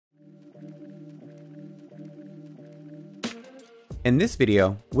In this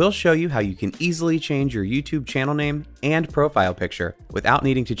video, we'll show you how you can easily change your YouTube channel name and profile picture without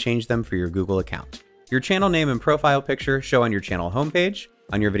needing to change them for your Google account. Your channel name and profile picture show on your channel homepage,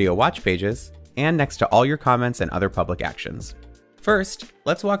 on your video watch pages, and next to all your comments and other public actions. First,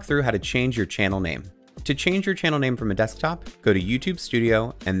 let's walk through how to change your channel name. To change your channel name from a desktop, go to YouTube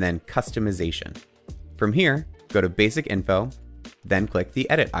Studio and then Customization. From here, go to Basic Info, then click the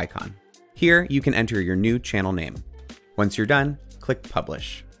Edit icon. Here, you can enter your new channel name. Once you're done, click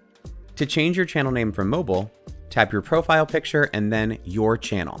Publish. To change your channel name from mobile, tap your profile picture and then Your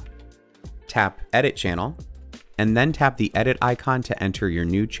Channel. Tap Edit Channel, and then tap the Edit icon to enter your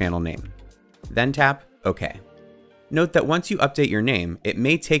new channel name. Then tap OK. Note that once you update your name, it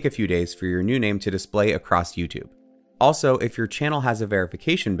may take a few days for your new name to display across YouTube. Also, if your channel has a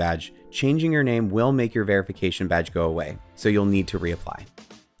verification badge, changing your name will make your verification badge go away, so you'll need to reapply.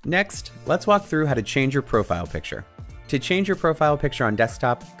 Next, let's walk through how to change your profile picture. To change your profile picture on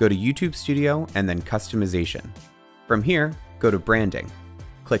desktop, go to YouTube Studio and then Customization. From here, go to Branding.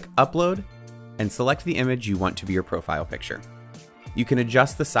 Click Upload and select the image you want to be your profile picture. You can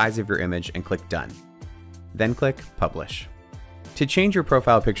adjust the size of your image and click Done. Then click Publish. To change your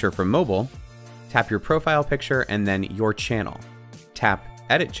profile picture from mobile, tap your profile picture and then Your Channel. Tap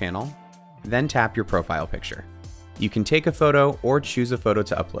Edit Channel, then tap your profile picture. You can take a photo or choose a photo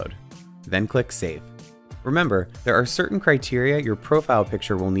to upload. Then click Save. Remember, there are certain criteria your profile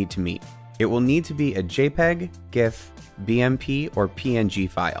picture will need to meet. It will need to be a JPEG, GIF, BMP, or PNG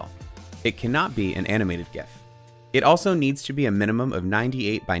file. It cannot be an animated GIF. It also needs to be a minimum of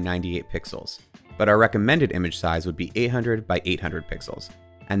 98 by 98 pixels, but our recommended image size would be 800 by 800 pixels,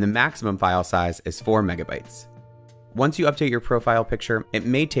 and the maximum file size is 4 megabytes. Once you update your profile picture, it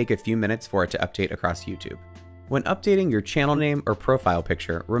may take a few minutes for it to update across YouTube. When updating your channel name or profile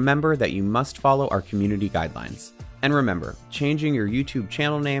picture, remember that you must follow our community guidelines. And remember, changing your YouTube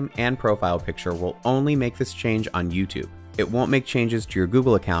channel name and profile picture will only make this change on YouTube. It won't make changes to your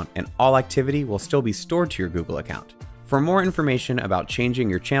Google account, and all activity will still be stored to your Google account. For more information about changing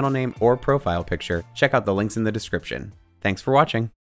your channel name or profile picture, check out the links in the description. Thanks for watching.